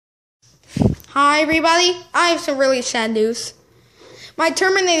Hi everybody, I have some really sad news. My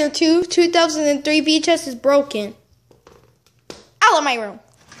Terminator 2 2003 VHS is broken. Out of my room.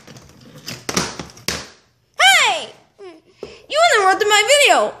 Hey! You interrupted my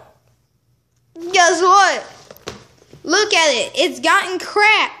video! Guess what? Look at it, it's gotten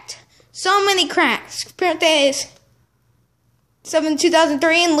cracked. So many cracks. Birthday is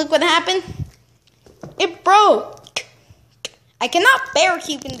 7/2003 and look what happened. It broke. I cannot bear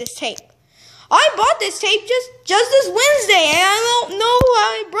keeping this tape. I bought this tape just this Wednesday, and I don't know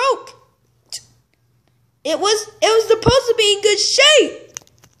how it broke. It was supposed to be in good shape.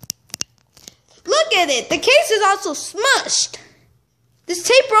 Look at it. The case is also smushed. This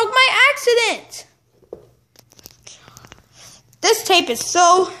tape broke my accident. This tape is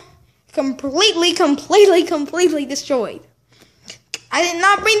so completely destroyed. I did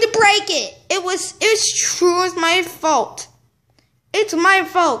not mean to break it. It was truly my fault. It's my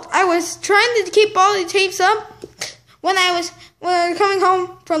fault. I was trying to keep all the tapes up when I was coming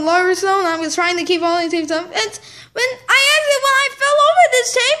home from Loverstone. I was trying to keep all the tapes up. And when I fell over,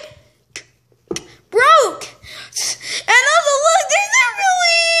 this tape broke. And also, look, there's a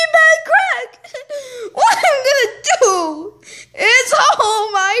really bad crack. What I'm gonna do? It's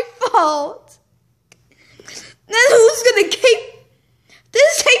all my fault. Then who's gonna keep?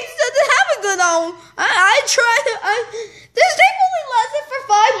 This tape doesn't have a good home. I tried. This tape only lasted for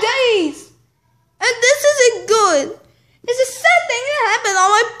 5 days. And this isn't good. It's a sad thing that happened on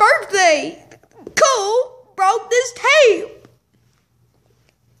my birthday. Cole broke this tape.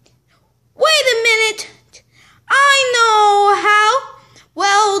 Wait a minute. I know how.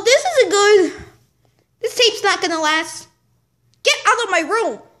 Well, this isn't good. This tape's not gonna last. Get out of my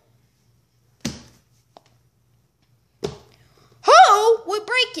room. Who would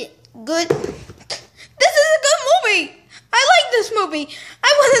break it? Good. This is a good movie. I like this movie.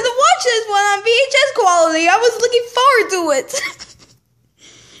 I wanted to watch this one on VHS quality. I was looking forward to it.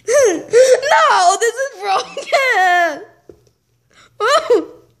 No, this is broken.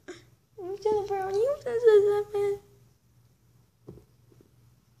 Jennifer, you said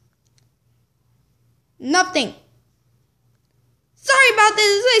nothing. Sorry about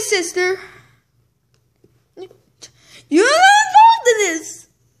this, my sister. You're not involved in this.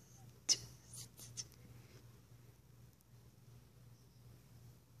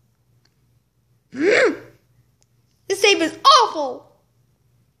 This tape is awful.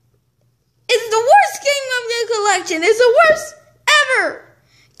 It's the worst game of the collection. It's the worst ever.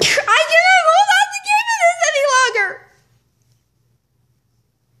 I cannot hold on to keeping this any longer.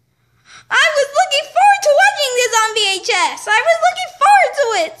 I was looking forward to watching this on VHS. I was looking forward to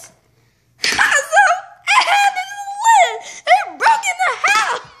it. It broke in the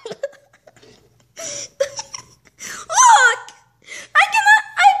house. Look, I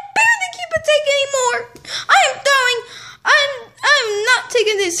barely keep a tape anymore. I'm not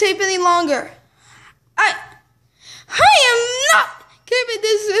taking this tape any longer. I am not keeping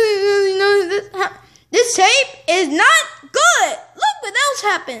this tape is not good. Look what else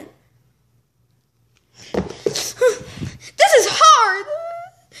happened. This is hard.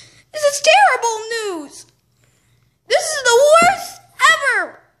 This is terrible news. This is the worst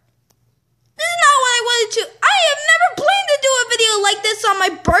ever. This is not what I wanted to. I have never planned to do a video like this on my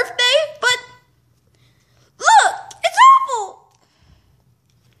birthday, but look, it's awful.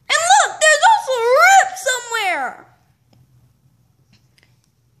 And look, there's also a rip somewhere.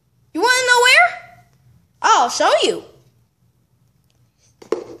 You want to know where? I'll show you.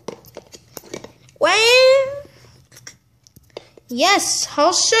 When? Yes,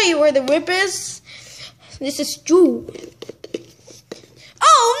 I'll show you where the rip is. This is true.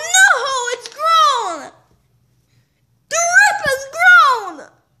 Oh no, it's grown! The rip has grown!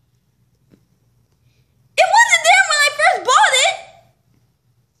 It wasn't there when I first bought it!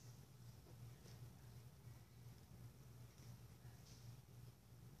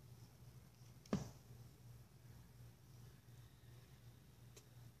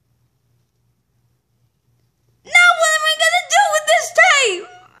 Now what am I gonna do with this tape?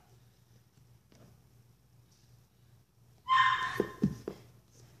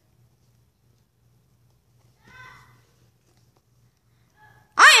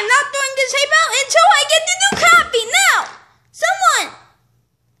 I am not throwing this tape out until I get the new copy. Now, someone,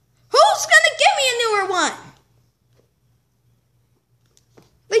 who's gonna give me a newer one?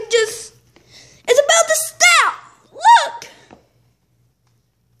 It's about to stop. Look.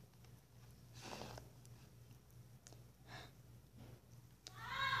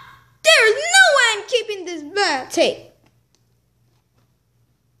 There is no way I'm keeping this bad tape.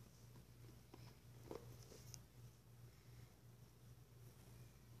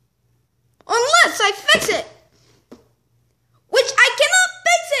 On unless I fix it. Which I cannot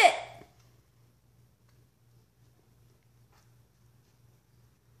fix it.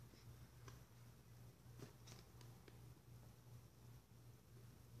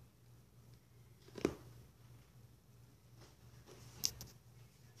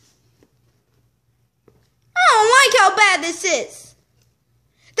 I don't like how bad this is.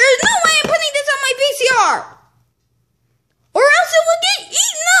 There's no way I'm putting this on my VCR. Or else it will get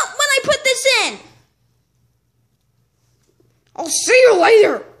eaten up when I put this in. I'll see you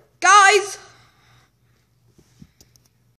later, guys.